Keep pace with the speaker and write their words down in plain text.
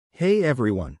Hey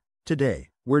everyone, today,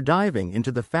 we're diving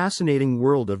into the fascinating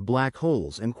world of black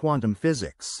holes and quantum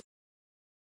physics.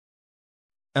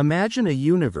 Imagine a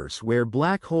universe where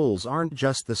black holes aren't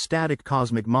just the static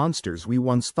cosmic monsters we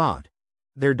once thought.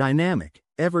 They're dynamic,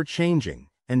 ever-changing,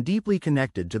 and deeply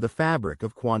connected to the fabric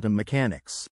of quantum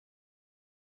mechanics.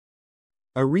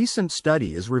 A recent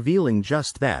study is revealing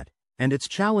just that, and it's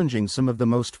challenging some of the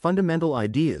most fundamental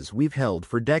ideas we've held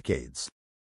for decades.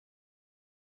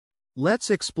 Let's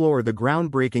explore the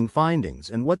groundbreaking findings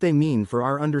and what they mean for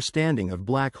our understanding of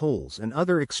black holes and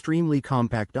other extremely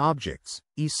compact objects,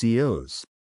 ECOs.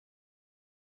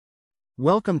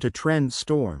 Welcome to Trend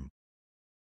Storm.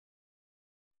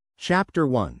 Chapter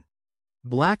 1.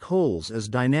 Black Holes as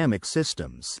Dynamic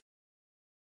Systems.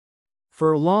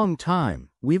 For a long time,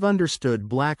 we've understood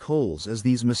black holes as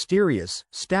these mysterious,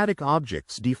 static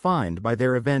objects defined by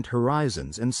their event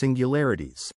horizons and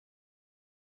singularities.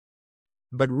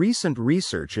 But recent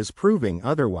research is proving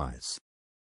otherwise.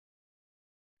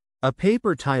 A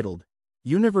paper titled,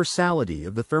 Universality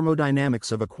of the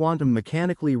Thermodynamics of a Quantum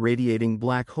Mechanically Radiating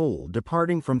Black Hole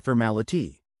Departing from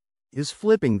Thermality, is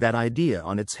flipping that idea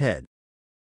on its head.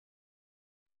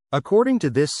 According to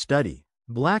this study,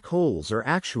 black holes are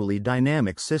actually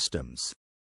dynamic systems.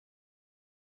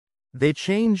 They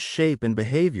change shape and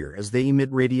behavior as they emit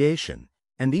radiation,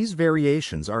 and these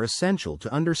variations are essential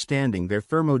to understanding their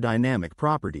thermodynamic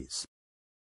properties.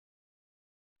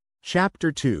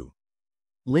 Chapter 2.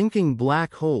 Linking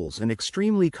Black Holes and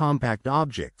Extremely Compact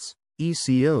Objects,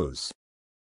 ECOs.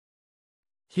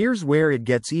 Here's where it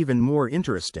gets even more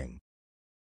interesting.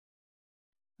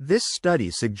 This study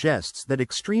suggests that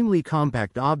extremely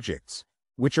compact objects,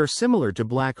 which are similar to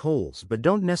black holes but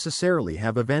don't necessarily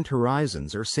have event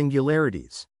horizons or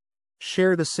singularities,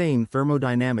 share the same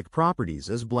thermodynamic properties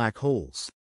as black holes.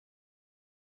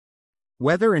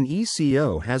 Whether an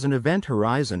ECO has an event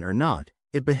horizon or not,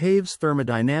 it behaves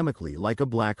thermodynamically like a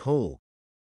black hole.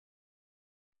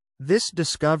 This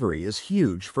discovery is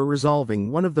huge for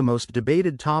resolving one of the most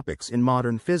debated topics in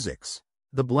modern physics,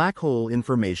 the black hole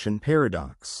information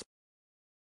paradox.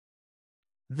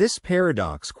 This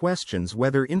paradox questions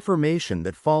whether information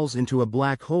that falls into a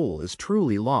black hole is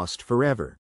truly lost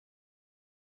forever.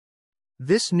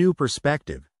 This new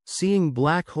perspective, seeing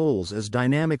black holes as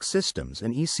dynamic systems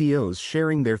and ECOs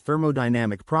sharing their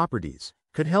thermodynamic properties,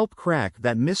 could help crack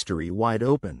that mystery wide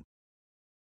open.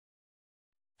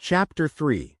 Chapter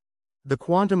 3. The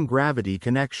Quantum Gravity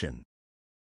Connection.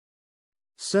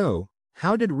 So,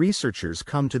 how did researchers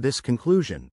come to this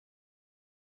conclusion?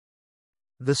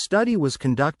 The study was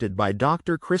conducted by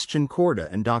Dr. Christian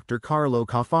Korda and Dr. Carlo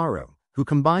Caffaro, who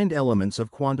combined elements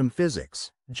of quantum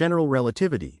physics, general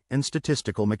relativity, and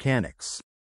statistical mechanics.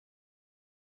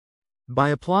 By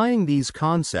applying these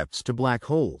concepts to black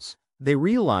holes, they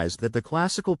realized that the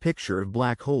classical picture of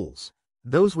black holes,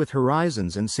 those with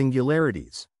horizons and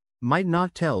singularities, might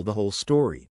not tell the whole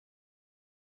story.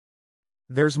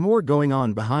 There's more going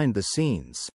on behind the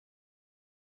scenes.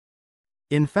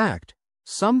 In fact,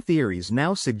 some theories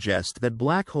now suggest that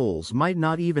black holes might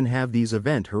not even have these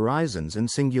event horizons and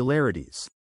singularities.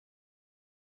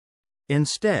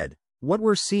 Instead, what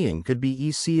we're seeing could be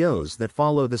ECOs that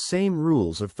follow the same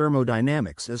rules of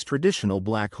thermodynamics as traditional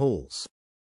black holes.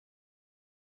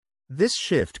 This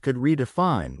shift could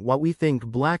redefine what we think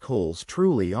black holes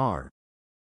truly are.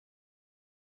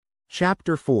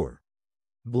 Chapter 4.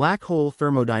 Black Hole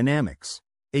Thermodynamics,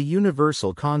 a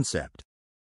Universal Concept.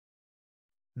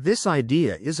 This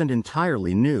idea isn't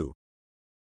entirely new.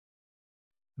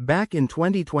 Back in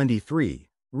 2023,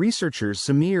 researchers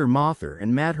Samir Mathur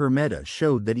and Madhur Mehta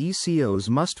showed that ECOs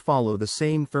must follow the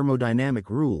same thermodynamic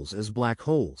rules as black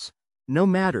holes, no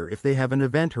matter if they have an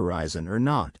event horizon or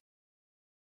not.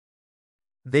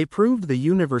 They proved the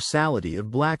universality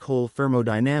of black hole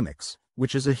thermodynamics,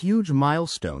 which is a huge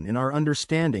milestone in our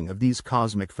understanding of these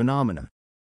cosmic phenomena.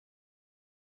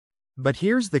 But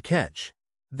here's the catch.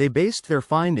 They based their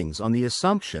findings on the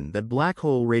assumption that black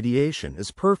hole radiation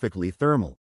is perfectly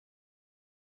thermal.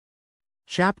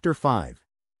 Chapter 5.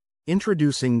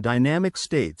 Introducing Dynamic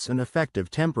States and Effective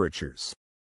Temperatures.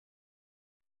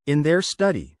 In their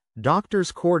study,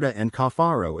 Drs. Korda and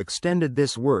Caffaro extended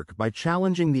this work by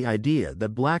challenging the idea that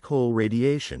black hole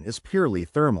radiation is purely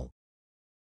thermal.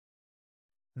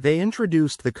 They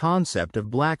introduced the concept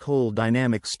of black hole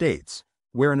dynamic states,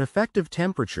 where an effective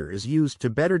temperature is used to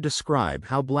better describe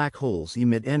how black holes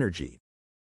emit energy.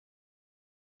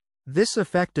 This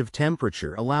effective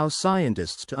temperature allows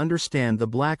scientists to understand the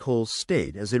black hole's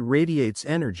state as it radiates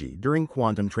energy during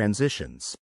quantum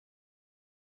transitions.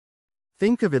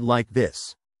 Think of it like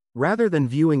this. Rather than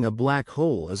viewing a black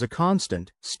hole as a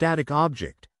constant, static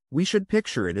object, we should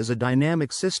picture it as a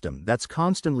dynamic system that's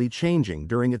constantly changing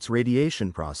during its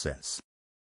radiation process.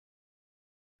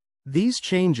 These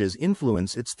changes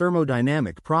influence its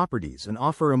thermodynamic properties and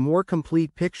offer a more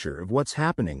complete picture of what's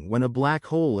happening when a black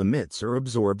hole emits or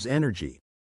absorbs energy.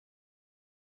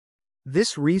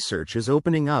 This research is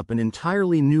opening up an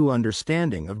entirely new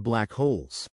understanding of black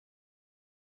holes.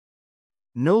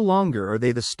 No longer are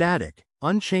they the static,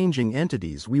 unchanging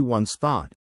entities we once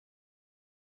thought.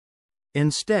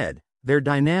 Instead, they're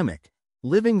dynamic,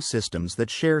 living systems that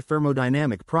share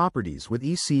thermodynamic properties with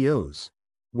ECOs,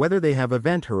 whether they have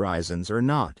event horizons or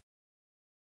not.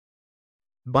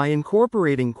 By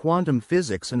incorporating quantum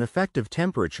physics and effective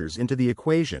temperatures into the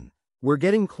equation, we're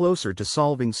getting closer to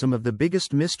solving some of the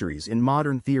biggest mysteries in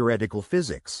modern theoretical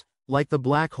physics, like the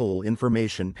black hole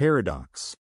information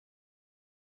paradox.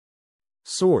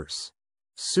 Source: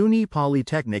 SUNY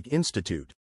Polytechnic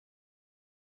Institute.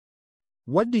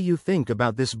 What do you think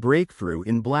about this breakthrough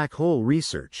in black hole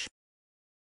research?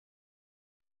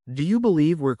 Do you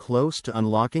believe we're close to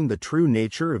unlocking the true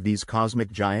nature of these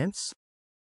cosmic giants?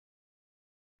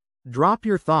 Drop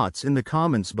your thoughts in the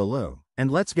comments below,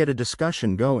 and let's get a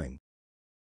discussion going.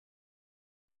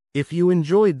 If you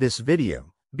enjoyed this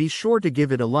video, be sure to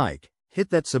give it a like, hit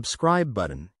that subscribe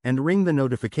button, and ring the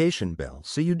notification bell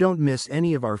so you don't miss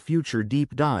any of our future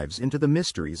deep dives into the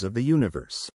mysteries of the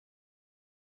universe.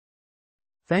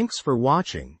 Thanks for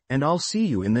watching, and I'll see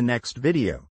you in the next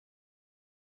video.